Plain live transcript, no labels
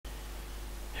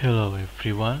Hello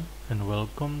everyone and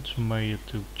welcome to my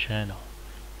YouTube channel.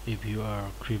 If you are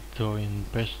a crypto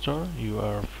investor, you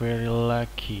are very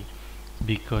lucky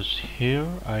because here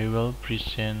I will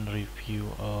present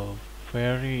review of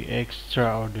very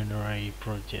extraordinary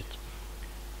project.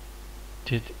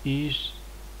 That is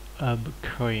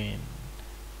Ubcoin.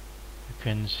 You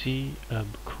can see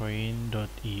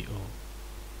ubcoin.io.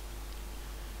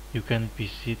 You can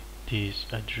visit this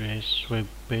address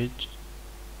webpage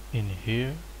in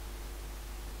here,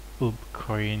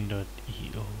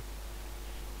 ubcoin.io,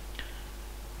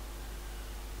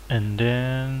 and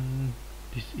then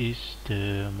this is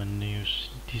the menus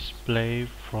display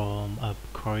from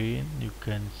Ubcoin. You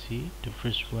can see the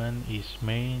first one is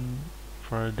main,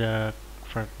 product,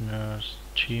 partners,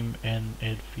 team and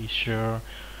advisor,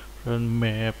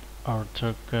 roadmap, our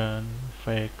token,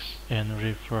 facts and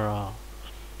referral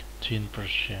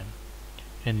 10%.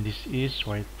 And this is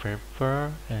white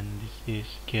paper, and this is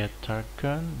get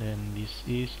token, and this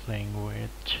is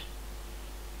language.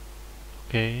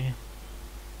 Okay,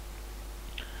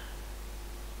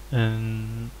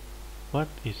 and what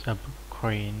is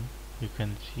Ubcoin? You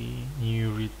can see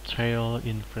new retail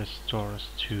investors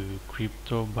to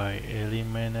crypto by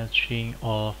eliminating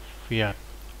all fiat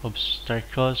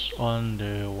obstacles on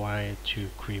the way to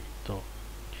crypto.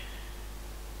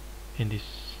 In this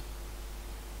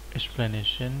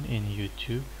explanation in YouTube,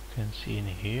 you can see in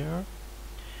here,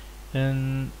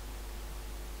 and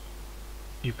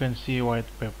you can see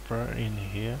white paper in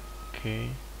here. Okay,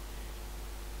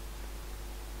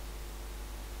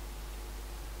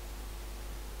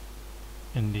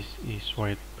 and this is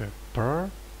white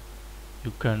paper.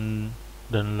 You can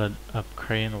download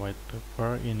Ubcoin white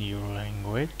paper in your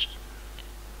language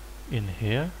in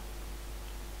here.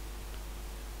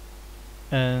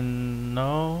 And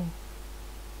now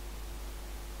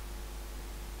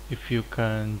if you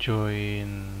can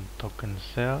join token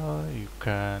sale, you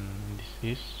can, this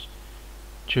is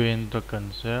join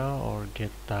token sale or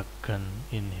get token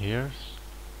in here.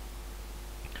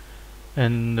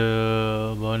 And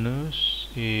the bonus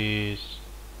is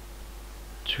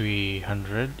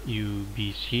 300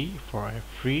 UBC for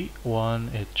every 1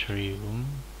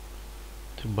 Ethereum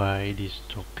to buy this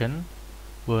token.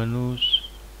 Bonus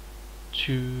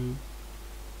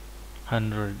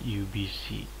 200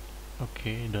 UBC.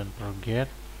 Okay, don't forget,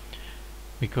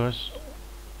 because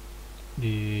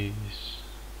this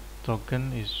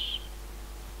token is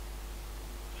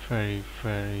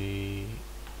very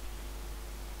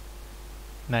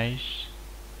nice.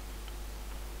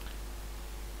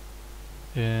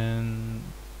 And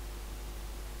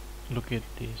look at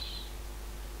this.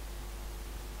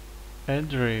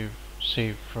 Address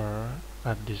safer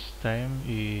at this time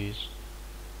is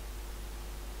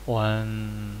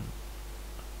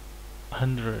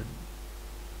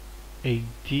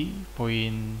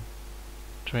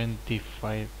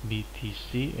 180.25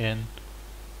 BTC, and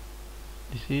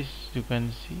this is, you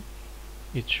can see,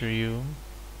 Ethereum.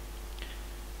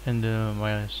 And the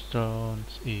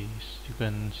milestones is, you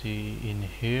can see in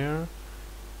here.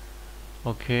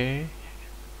 Okay,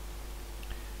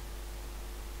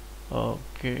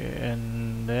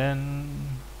 and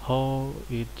then how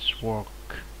it's work.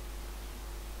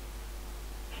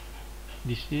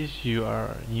 This is, you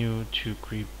are new to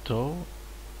crypto,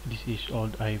 this is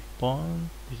old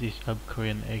iPhone, this is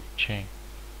Ubcoin exchange.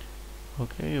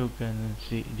 Okay, you can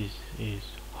see this is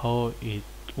how it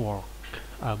work.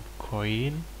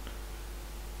 Ubcoin,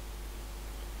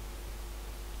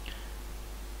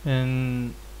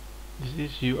 and this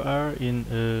is, you are in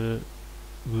a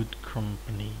good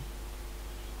company.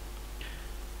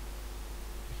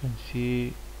 You can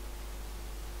see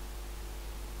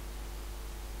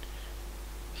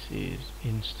this is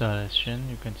installation.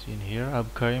 You can see in here,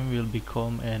 Ubcoin will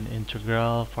become an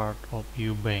integral part of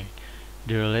Ubank,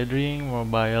 the leading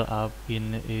mobile app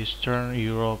in Eastern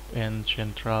Europe and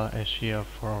Central Asia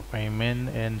for payment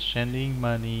and sending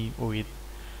money with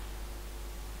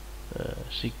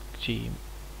 60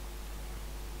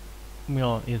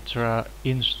 million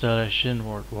installation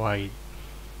worldwide.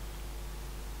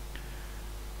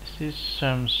 This is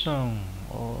Samsung,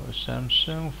 or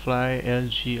Samsung Fly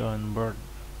LG on board.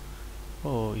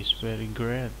 Oh, it's very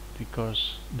great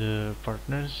because the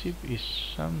partnership is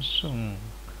Samsung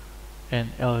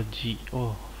and LG.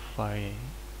 Oh, fine,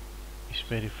 it's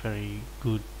very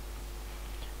good,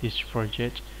 this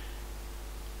project.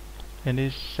 And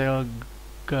this sell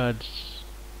goods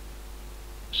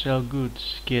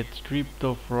get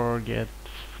crypto for get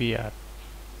fiat.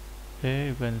 Okay,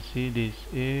 you can see this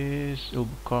is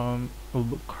Ubcoin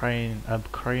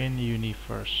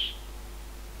universe.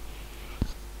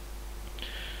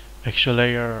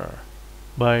 Accelerator.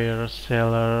 buyer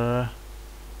seller.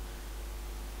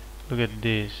 Look at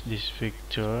this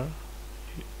picture.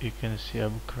 You can see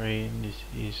Ubcoin. This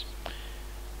is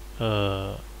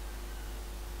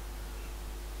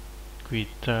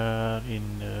Twitter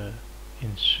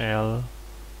in shell.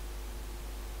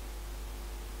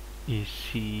 You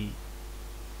see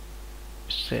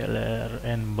seller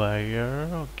and buyer.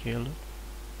 Okay, look.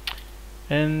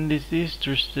 And this is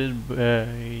trusted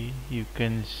by, you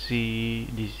can see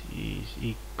this is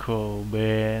Eco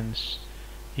Bands,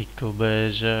 Eco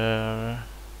Bazaar,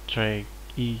 Track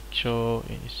Eco,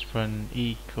 Spun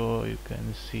Eco. You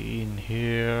can see in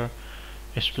here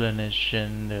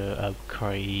explanation the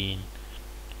Ubcoin.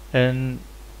 And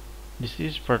this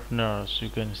is partners. You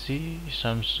can see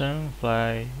Samsung,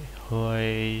 Fly,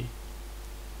 Huawei,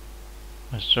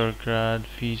 Mastercard,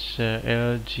 Visa,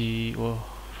 LG, oh,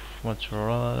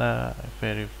 Motorola,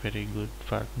 very good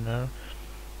partner.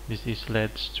 This is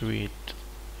Let's Tweet.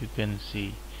 You can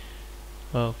see.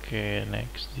 Okay,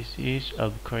 next this is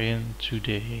Ubcoin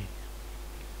today.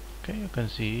 Okay, you can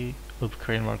see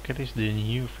Ubcoin market is the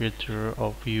new feature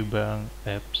of Ubank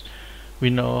apps. We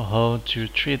know how to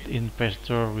treat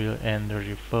investor will and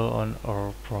deliver on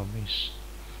our promise.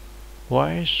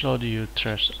 Why should you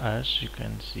trust us? You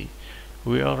can see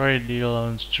we already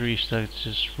launched 3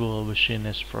 successful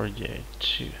business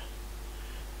projects.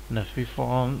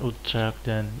 Navifon, Utrecht,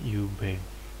 and Ubank.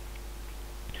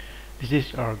 This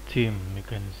is our team. You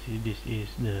can see this is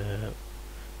the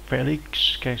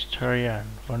Felix Kastarian,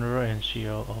 founder and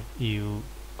CEO of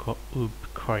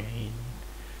Ubcoin.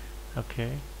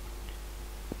 Okay.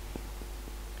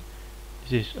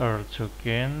 This is our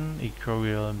token. Ico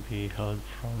will be held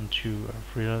from 2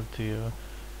 April to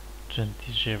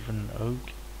 27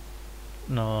 August.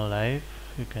 No live.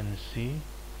 You can see.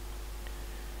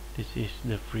 This is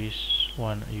the first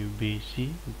one UBC.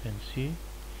 You can see.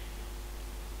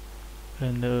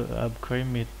 And the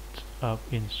Ubcoin meet up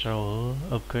in Seoul.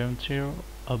 Ubcoin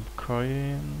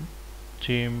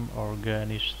team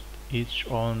organized its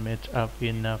own meetup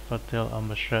in Novotel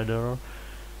Ambassador,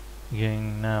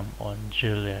 Gangnam on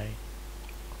July.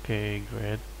 Okay,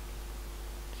 great.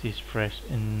 This is press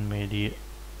in media.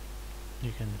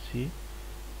 You can see.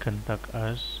 Contact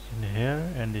us in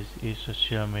here, and this is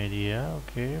social media.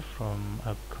 Okay, from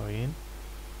Ubcoin.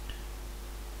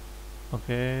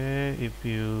 Okay, if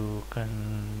you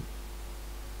can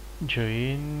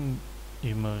join,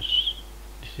 you must,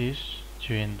 this is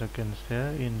join token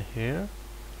sale in here.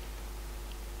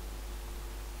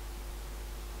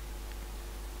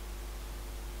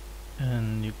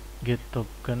 And you get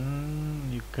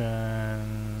token, you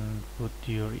can put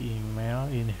your email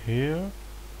in here.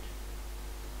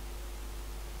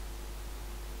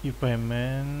 You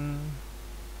payment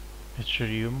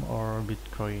Ethereum or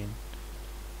Bitcoin.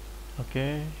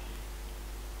 Okay.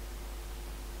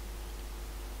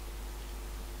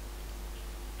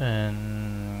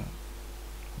 And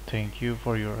thank you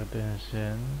for your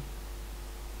attention.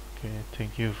 Okay,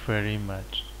 thank you very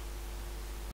much.